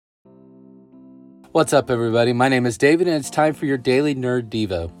What's up, everybody? My name is David, and it's time for your Daily Nerd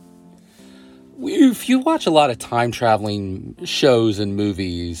Devo. If you watch a lot of time-traveling shows and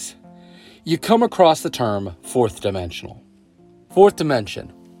movies, you come across the term fourth dimensional. Fourth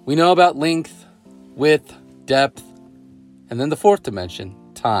dimension. We know about length, width, depth, and then the fourth dimension,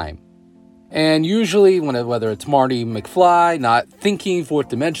 time. And usually, whether it's Marty McFly not thinking fourth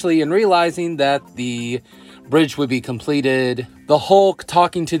dimensionally and realizing that the bridge would be completed, the Hulk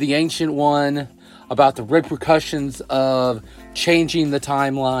talking to the Ancient One about the repercussions of changing the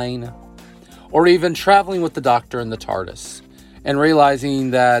timeline, or even traveling with the Doctor in the TARDIS and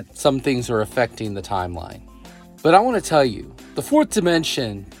realizing that some things are affecting the timeline. But I want to tell you, the fourth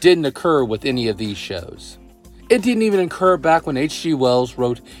dimension didn't occur with any of these shows. It didn't even occur back when H.G. Wells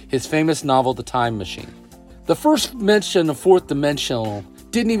wrote his famous novel, The Time Machine. The first mention of fourth dimensional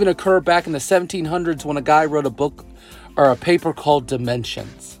didn't even occur back in the 1700s when a guy wrote a book or a paper called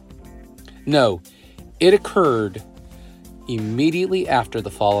Dimensions. No, it occurred immediately after the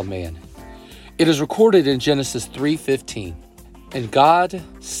fall of man. It is recorded in Genesis 3:15. And God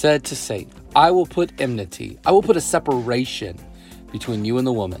said to Satan, I will put enmity, I will put a separation between you and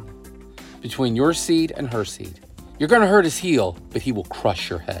the woman, between your seed and her seed. You're going to hurt his heel, but he will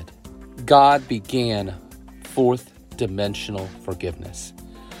crush your head. God began fourth dimensional forgiveness.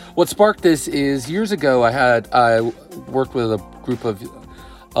 What sparked this is years ago I worked with a group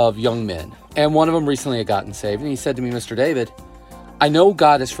of young men, and one of them recently had gotten saved, and he said to me, Mr. David, I know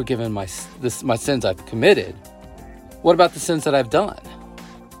God has forgiven my sins I've committed. What about the sins that I've done?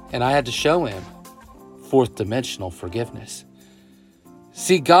 And I had to show him fourth dimensional forgiveness.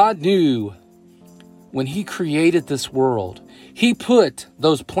 See, God knew when he created this world, he put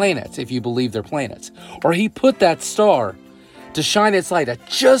those planets, if you believe they're planets, or he put that star to shine its light at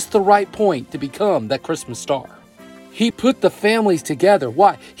just the right point to become that Christmas star. He put the families together.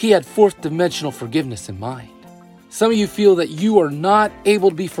 Why? He had fourth dimensional forgiveness in mind. Some of you feel that you are not able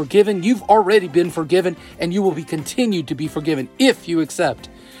to be forgiven. You've already been forgiven, and you will be continued to be forgiven if you accept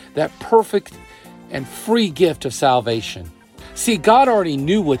that perfect and free gift of salvation. See, God already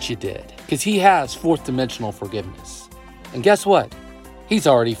knew what you did because he has fourth dimensional forgiveness. And guess what? He's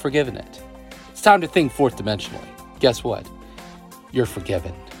already forgiven it. It's time to think fourth dimensionally. Guess what? You're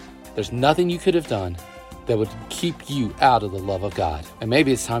forgiven. There's nothing you could have done that would keep you out of the love of God. And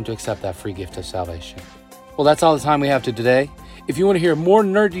maybe it's time to accept that free gift of salvation. Well, that's all the time we have to today. If you want to hear more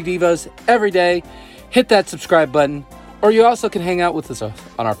Nerdy Devos every day, hit that subscribe button. Or you also can hang out with us on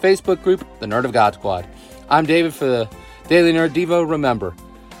our Facebook group, the Nerd of God Squad. I'm David for the Daily Nerd Devo. Remember,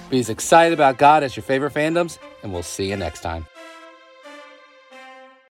 be as excited about God as your favorite fandoms, and we'll see you next time.